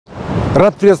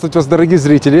Рад приветствовать вас, дорогие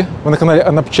зрители. Вы на канале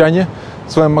АНАПЧАНЕ.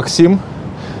 С вами Максим.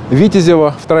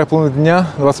 Витязево, вторая половина дня,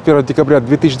 21 декабря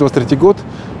 2023 год.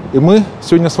 И мы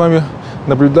сегодня с вами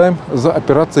наблюдаем за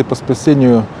операцией по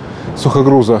спасению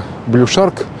сухогруза Blue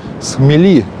Shark с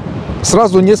мели.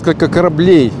 Сразу несколько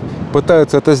кораблей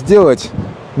пытаются это сделать.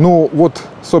 Ну вот,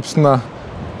 собственно,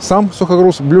 сам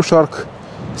сухогруз Blue Shark,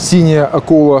 синяя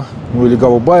акула, ну или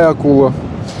голубая акула.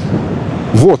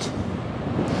 Вот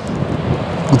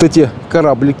эти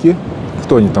кораблики,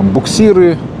 кто они там,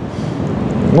 буксиры,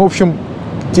 ну, в общем,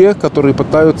 те, которые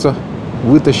пытаются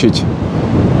вытащить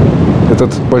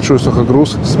этот большой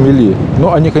сухогруз с мели.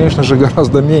 Но они, конечно же,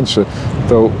 гораздо меньше.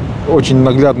 Это очень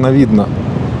наглядно видно,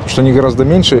 что они гораздо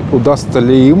меньше. Удастся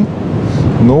ли им?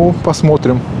 Ну,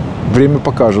 посмотрим. Время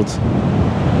покажет.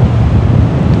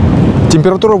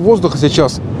 Температура воздуха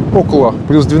сейчас около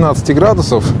плюс 12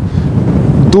 градусов.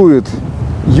 Дует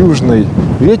южный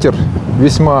ветер,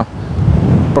 весьма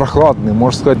прохладный,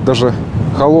 можно сказать, даже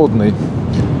холодный.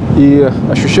 И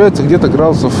ощущается где-то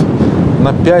градусов на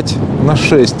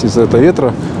 5-6 из-за этого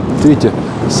ветра. Видите,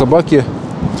 собаки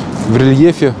в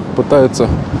рельефе пытаются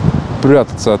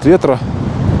прятаться от ветра.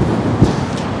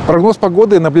 Прогноз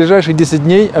погоды на ближайшие 10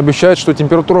 дней обещает, что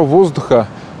температура воздуха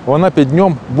в Анапе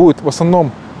днем будет в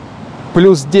основном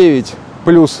плюс 9,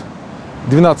 плюс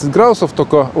 12 градусов.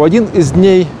 Только в один из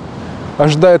дней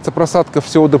ожидается просадка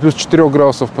всего до плюс 4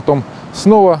 градусов, потом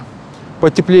снова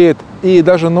потеплеет. И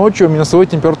даже ночью минусовой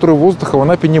температуры воздуха в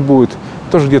Анапе не будет.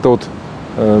 Тоже где-то вот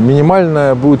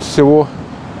минимальная будет всего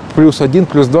плюс 1,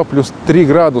 плюс 2, плюс 3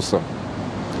 градуса.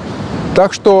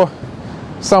 Так что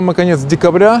самый конец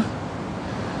декабря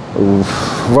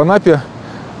в Анапе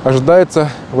ожидается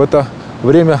в это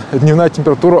время дневная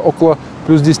температура около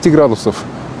плюс 10 градусов.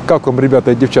 Как вам,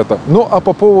 ребята и девчата? Ну, а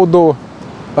по поводу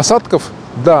осадков,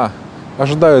 да,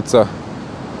 ожидаются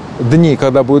дни,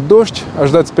 когда будет дождь,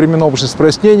 ожидается переменная облачность с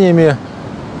прояснениями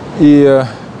и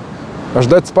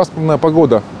ожидается пасмурная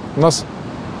погода. У нас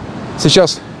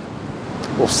сейчас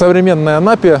в современной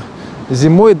Анапе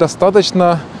зимой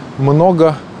достаточно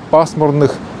много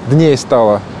пасмурных дней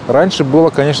стало. Раньше было,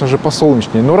 конечно же,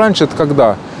 посолнечнее. Но раньше это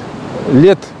когда?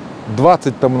 Лет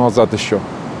 20 тому назад еще.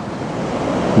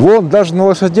 Вон даже на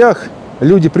лошадях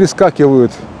люди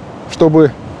прискакивают,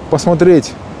 чтобы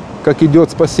посмотреть, как идет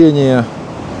спасение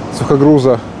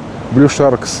сухогруза Blue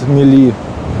Shark с мели.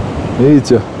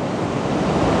 Видите?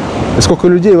 И сколько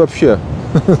людей вообще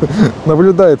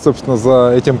наблюдает, собственно,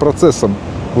 за этим процессом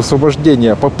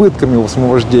высвобождения, попытками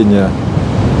высвобождения.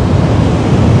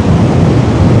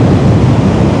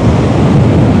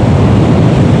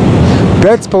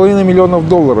 $5,5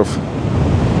 миллионов,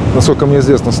 насколько мне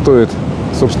известно, стоит,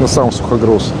 собственно, сам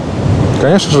сухогруз.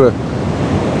 Конечно же,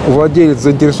 владелец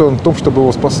заинтересован в том, чтобы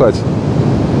его спасать.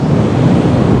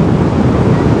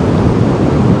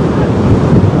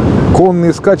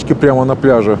 Конные скачки прямо на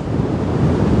пляже.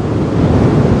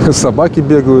 Собаки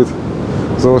бегают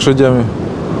за лошадями.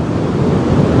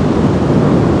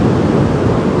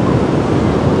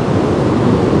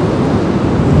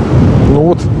 Ну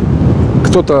вот,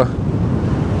 кто-то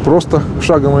просто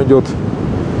шагом идет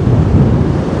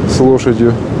с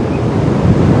лошадью.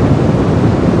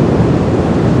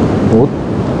 Вот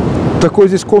такой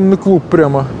здесь конный клуб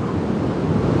прямо.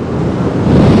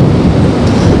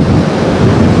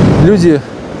 Люди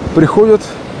приходят,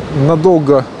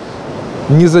 надолго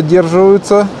не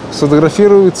задерживаются,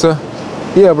 сфотографируются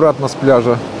и обратно с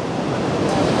пляжа.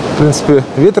 В принципе,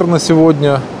 ветер на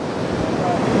сегодня,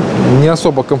 не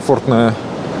особо комфортная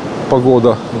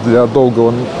погода для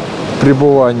долгого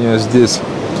пребывания здесь,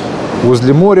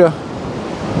 возле моря.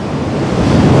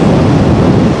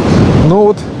 Но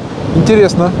вот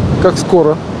интересно, как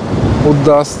скоро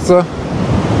удастся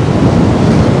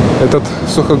этот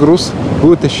сухогруз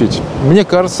вытащить. Мне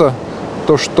кажется,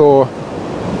 то, что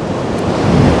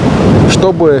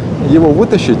чтобы его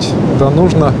вытащить, то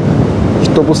нужно,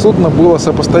 чтобы судно было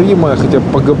сопоставимое хотя бы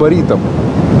по габаритам,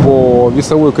 по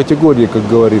весовой категории, как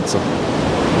говорится.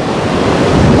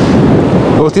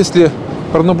 Вот если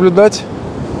пронаблюдать,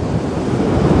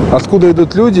 откуда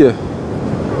идут люди,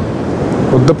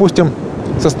 вот, допустим,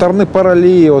 со стороны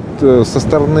Паралии, вот, со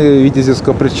стороны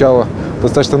Витязевского причала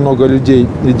достаточно много людей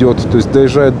идет, то есть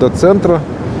доезжают до центра,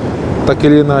 так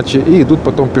или иначе, и идут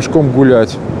потом пешком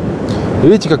гулять. И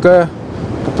видите, какая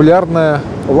популярная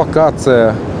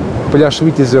локация пляж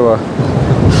Витязева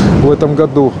в этом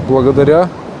году, благодаря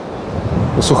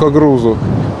сухогрузу.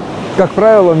 Как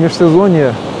правило, в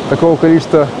межсезонье такого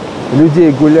количества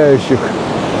людей, гуляющих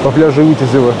по пляжу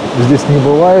Витязева, здесь не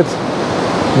бывает.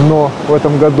 Но в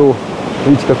этом году,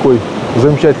 видите, какой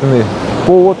замечательный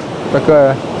повод,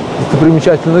 такая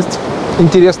достопримечательность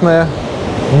интересная.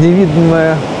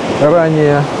 невиданное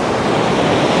ранее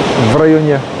в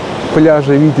районе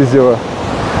пляжа Витязево.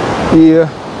 И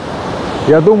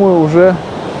я думаю, уже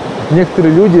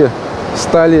некоторые люди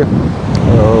стали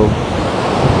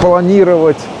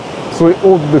планировать свой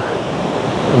отдых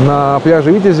на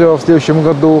пляже Витязево в следующем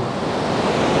году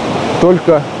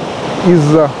только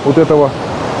из-за вот этого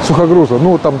сухогруза.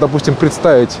 Ну, там, допустим,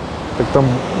 представить, как там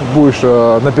будешь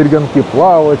на перегонки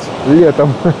плавать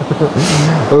летом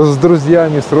с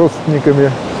друзьями, с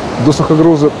родственниками до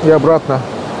сухогруза и обратно.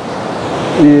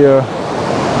 И,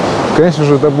 конечно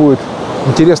же, это будет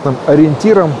интересным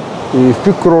ориентиром и в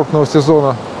пик курортного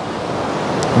сезона.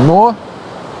 Но,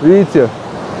 видите,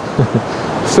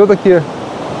 все-таки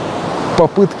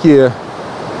попытки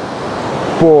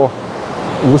по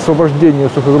высвобождению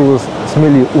сухогруза с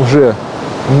мели уже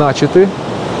начаты.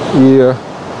 И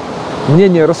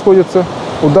мнения расходятся,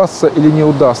 удастся или не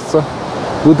удастся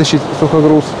вытащить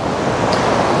сухогруз.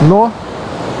 Но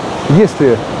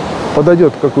если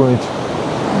подойдет какой-нибудь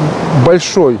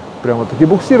большой, прямо-таки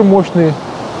буксир мощный,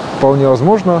 вполне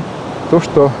возможно, то,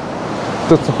 что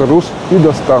этот сухогруз и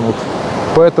достанут.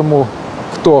 Поэтому,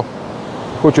 кто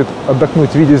хочет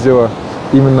отдохнуть в Витязево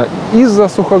именно из-за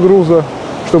сухогруза,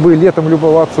 чтобы летом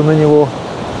любоваться на него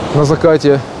на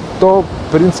закате, то,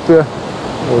 в принципе,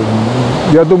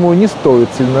 я думаю, не стоит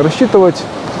сильно рассчитывать.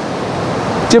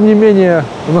 Тем не менее,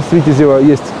 у нас в Витязево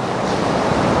есть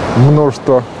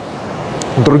множество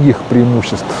других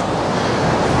преимуществ,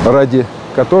 ради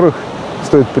которых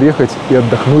стоит приехать и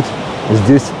отдохнуть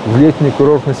здесь в летний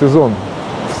курортный сезон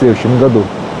в следующем году.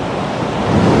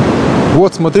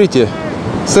 Вот, смотрите,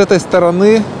 с этой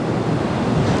стороны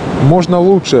можно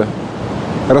лучше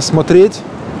рассмотреть,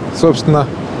 собственно,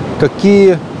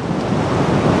 какие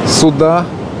суда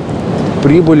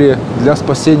прибыли для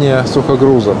спасения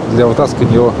сухогруза, для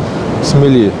вытаскивания его с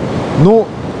мели. Ну,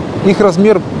 их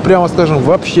размер, прямо скажем,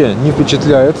 вообще не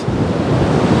впечатляет.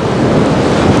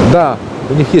 Да,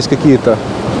 у них есть какие-то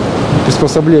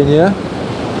приспособления.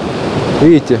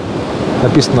 Видите,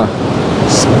 написано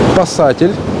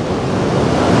 «Спасатель».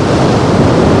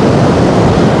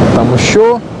 Там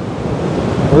еще.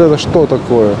 Вот это что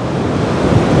такое?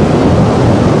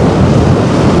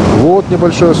 Вот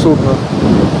небольшое судно.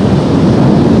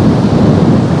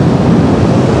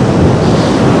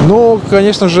 Ну,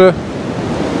 конечно же,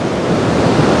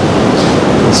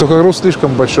 сухогруз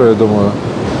слишком большой, я думаю.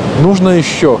 Нужно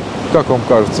еще, как вам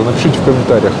кажется, напишите в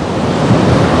комментариях,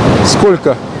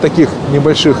 сколько таких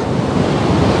небольших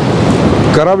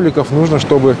корабликов нужно,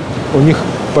 чтобы у них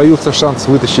появился шанс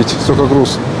вытащить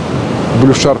сухогруз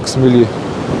Blue Shark с мели.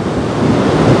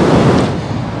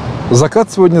 Закат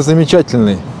сегодня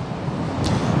замечательный.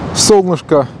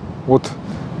 Солнышко вот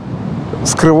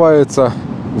скрывается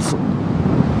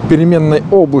в переменной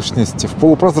облачности, в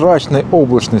полупрозрачной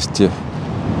облачности.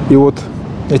 И вот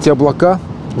эти облака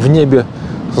в небе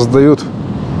создают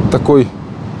такой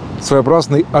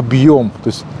своеобразный объем. То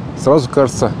есть сразу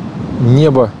кажется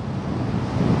небо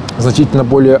значительно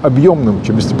более объемным,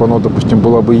 чем если бы оно, допустим,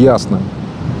 было бы ясным.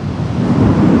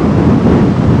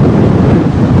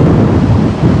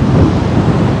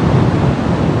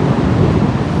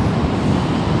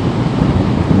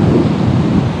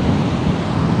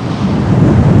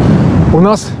 У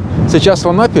нас сейчас в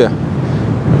Анапе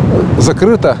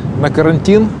закрыта на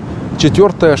карантин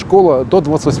 4-я школа до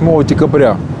 28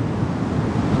 декабря.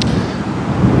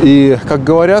 И, как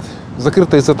говорят,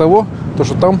 закрыта из-за того,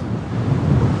 что там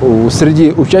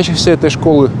среди учащихся этой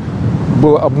школы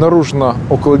было обнаружено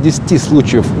около 10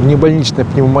 случаев внебольничной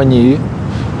пневмонии.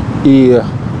 И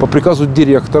по приказу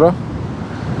директора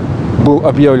был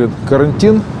объявлен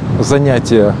карантин,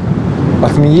 занятия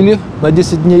отменили на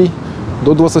 10 дней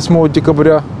до 28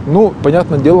 декабря. Ну,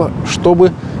 понятное дело,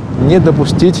 чтобы не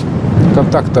допустить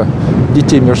контакта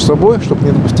детей между собой, чтобы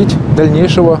не допустить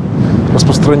дальнейшего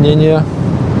распространения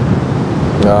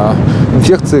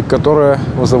инфекции, которая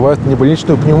вызывает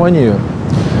небольничную пневмонию.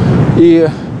 И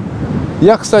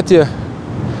я, кстати,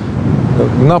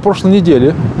 на прошлой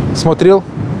неделе смотрел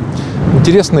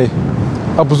интересный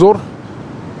обзор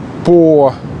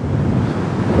по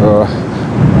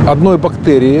одной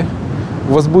бактерии,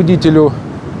 возбудителю,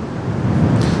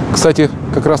 кстати,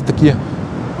 как раз таки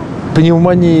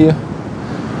пневмонии.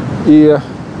 И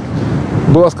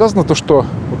было сказано то, что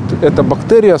вот эта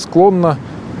бактерия склонна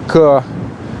к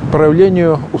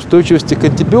проявлению устойчивости к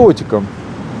антибиотикам.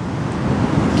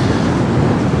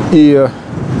 И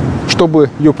чтобы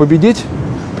ее победить,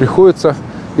 приходится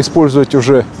использовать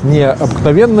уже не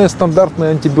обыкновенные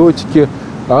стандартные антибиотики,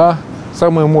 а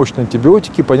самые мощные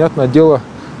антибиотики. Понятное дело,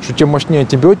 что чем мощнее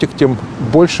антибиотик, тем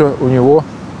больше у него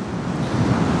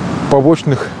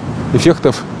побочных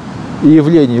эффектов и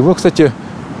явлений. Вы, кстати,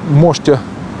 можете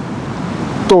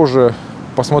тоже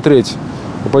посмотреть,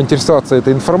 поинтересоваться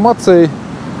этой информацией,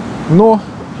 но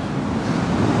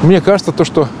мне кажется, то,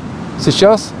 что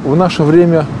сейчас, в наше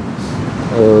время,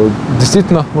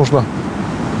 действительно нужно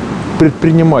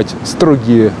предпринимать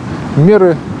строгие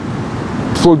меры,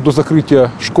 вплоть до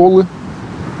закрытия школы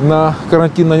на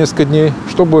карантин на несколько дней,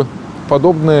 чтобы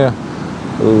подобные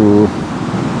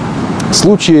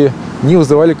случаи не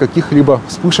вызывали каких-либо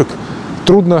вспышек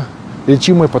трудно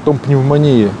лечимой потом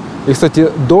пневмонии. И, кстати,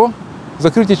 до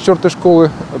закрытия 4-й школы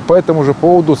по этому же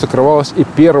поводу закрывалась и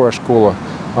 1-я школа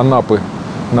Анапы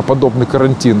на подобный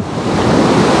карантин.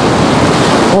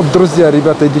 Вот, друзья,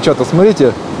 ребята и девчата,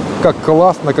 смотрите, как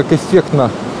классно, как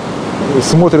эффектно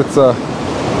смотрится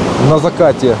на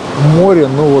закате море,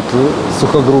 ну вот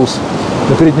Сухогруз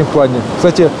на переднем плане.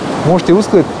 Кстати, можете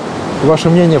высказать ваше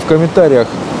мнение в комментариях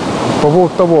по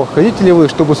поводу того, хотите ли вы,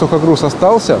 чтобы Сухогруз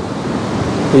остался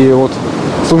и вот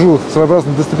служил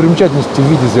своеобразной достопримечательностью в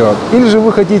Витязево, или же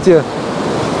вы хотите,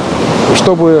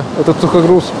 чтобы этот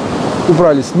Сухогруз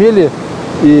убрали с мели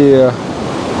и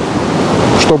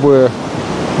чтобы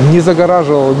не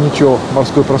загораживал ничего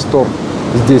морской простор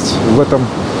здесь, в этом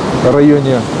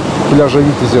районе пляжа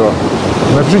Витязева.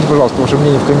 Напишите, пожалуйста, ваше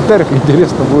мнение в комментариях.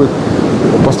 Интересно будет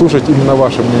послушать именно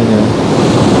ваше мнение.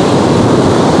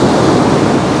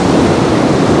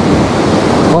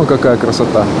 Вон какая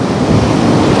красота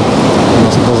у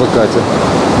нас на закате.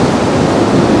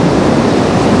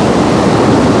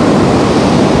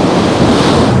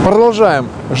 Продолжаем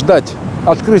ждать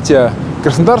открытия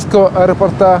Краснодарского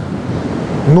аэропорта.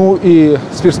 Ну и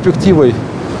с перспективой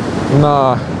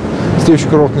на следующий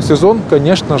курортный сезон,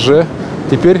 конечно же,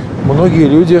 теперь многие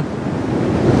люди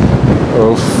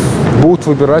будут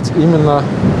выбирать именно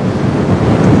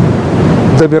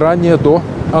добирание до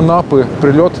Анапы,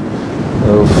 прилет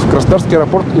в Краснодарский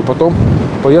аэропорт и потом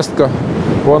поездка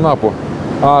в Анапу.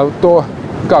 А то,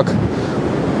 как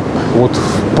вот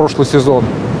в прошлый сезон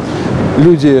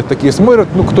люди такие смотрят,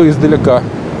 ну кто издалека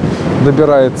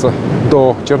добирается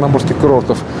до черноморских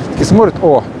курортов, такие смотрят,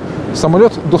 о,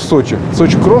 самолет до Сочи.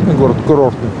 Сочи курортный город,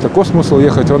 курортный. Какой смысл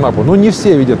ехать в Анапу? Ну, не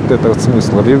все видят этого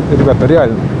смысла. Ребята,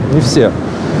 реально, не все.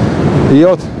 И я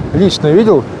вот лично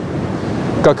видел,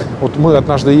 как вот мы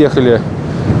однажды ехали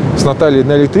с Натальей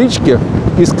на электричке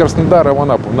из Краснодара в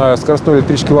Анапу, на скоростной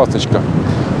электричке «Ласточка».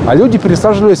 А люди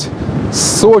пересаживались с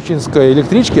сочинской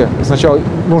электрички. Сначала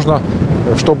нужно,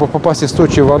 чтобы попасть из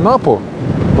Сочи в Анапу,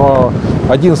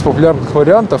 один из популярных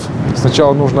вариантов,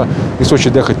 сначала нужно из Сочи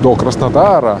доехать до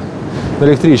Краснодара на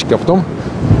электричке, а потом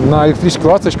на электричке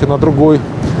 «Ласточка» на другой,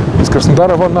 из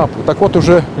Краснодара в Анапу. Так вот,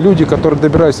 уже люди, которые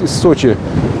добирались из Сочи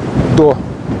до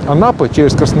Анапы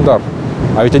через Краснодар,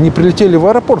 а ведь они прилетели в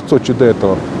аэропорт Сочи до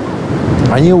этого,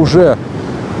 они уже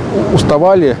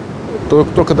уставали,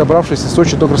 только добравшись из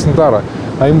Сочи до Краснодара,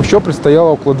 а им еще предстояло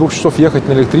около 2 часов ехать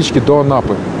на электричке до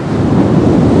Анапы.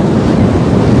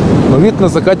 Но вид на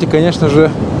закате, конечно же,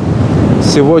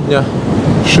 сегодня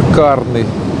шикарный.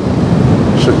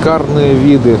 Шикарные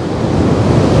виды.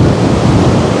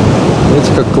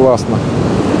 Видите, как классно.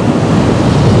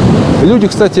 Люди,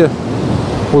 кстати,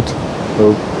 вот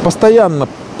постоянно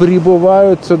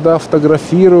прибывают сюда,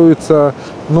 фотографируются,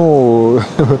 ну,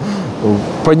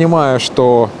 понимая,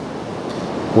 что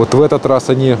вот в этот раз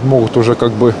они могут уже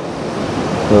как бы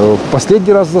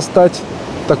последний раз застать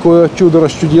такое чудо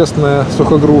расчудесное,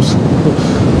 Сухогруз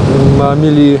на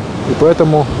мели. И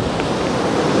поэтому,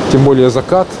 тем более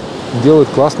закат, делает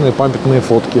классные памятные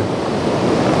фотки.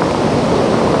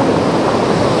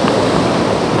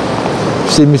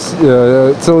 Всеми,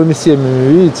 целыми семьями,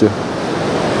 видите?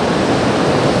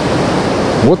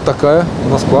 Вот такая у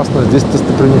нас классная здесь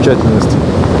достопримечательность.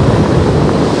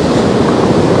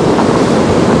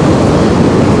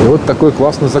 И вот такой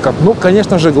классный закат. Ну,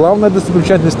 конечно же, главная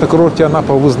достопримечательность на курорте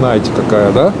Анапа, вы знаете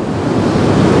какая, да?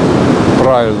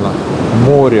 Правильно,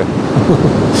 море.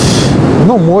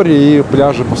 Ну, море и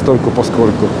пляжи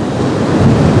постольку-поскольку.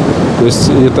 То есть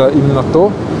это именно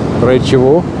то, ради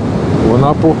чего в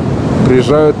Анапу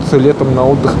приезжают летом на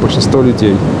отдых большинство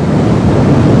людей.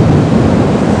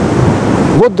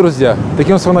 Вот, друзья,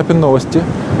 такие у нас в Анапе новости.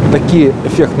 Такие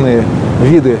эффектные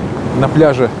виды на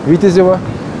пляже Витязева.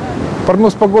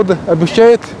 Прогноз погоды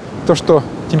обещает то, что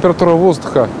температура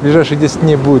воздуха в ближайшие 10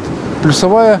 дней будет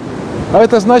плюсовая. А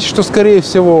это значит, что, скорее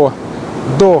всего,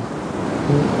 до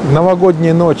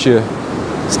новогодней ночи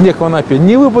снег в Анапе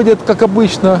не выпадет, как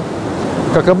обычно.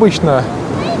 Как обычно,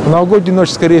 в новогоднюю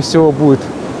ночь, скорее всего, будет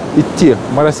идти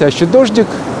моросящий дождик.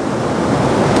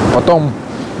 Потом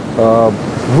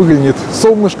выглянет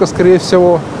солнышко, скорее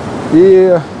всего.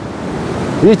 И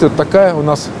Видите, вот такая у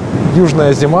нас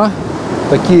южная зима,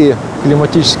 такие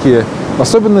климатические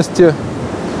особенности.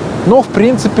 Но, в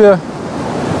принципе,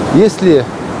 если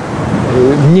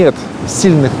нет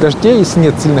сильных дождей, если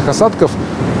нет сильных осадков,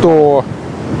 то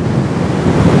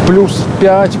плюс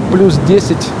 5, плюс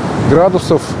 10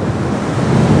 градусов,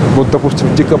 вот, допустим,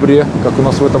 в декабре, как у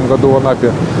нас в этом году в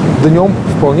Анапе, днем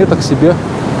вполне так себе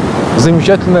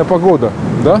замечательная погода,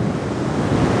 да?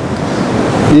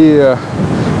 И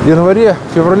в январе,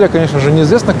 феврале, конечно же,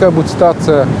 неизвестно, какая будет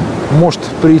ситуация. Может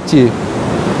прийти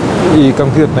и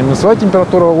конкретно минусовая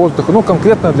температура воздуха. Ну,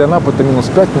 конкретно для Анапы это минус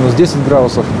 5, минус 10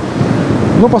 градусов.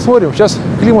 Ну, посмотрим. Сейчас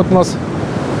климат у нас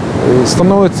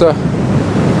становится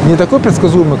не такой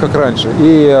предсказуемый, как раньше.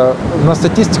 И на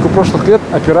статистику прошлых лет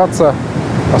опираться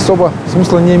особо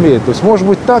смысла не имеет. То есть, может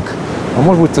быть так, а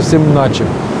может быть совсем иначе.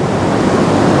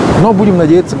 Но будем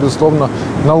надеяться, безусловно,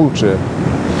 на лучшее.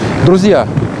 Друзья,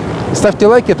 ставьте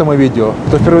лайки этому видео.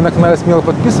 Кто впервые на канале, смело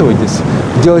подписывайтесь.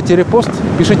 Делайте репост.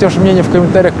 Пишите ваше мнение в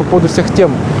комментариях по поводу всех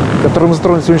тем, которые мы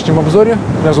затронули в сегодняшнем обзоре.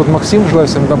 Меня зовут Максим. Желаю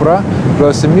всем добра,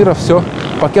 желаю всем мира. Все.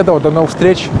 Покедова. До новых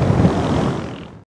встреч.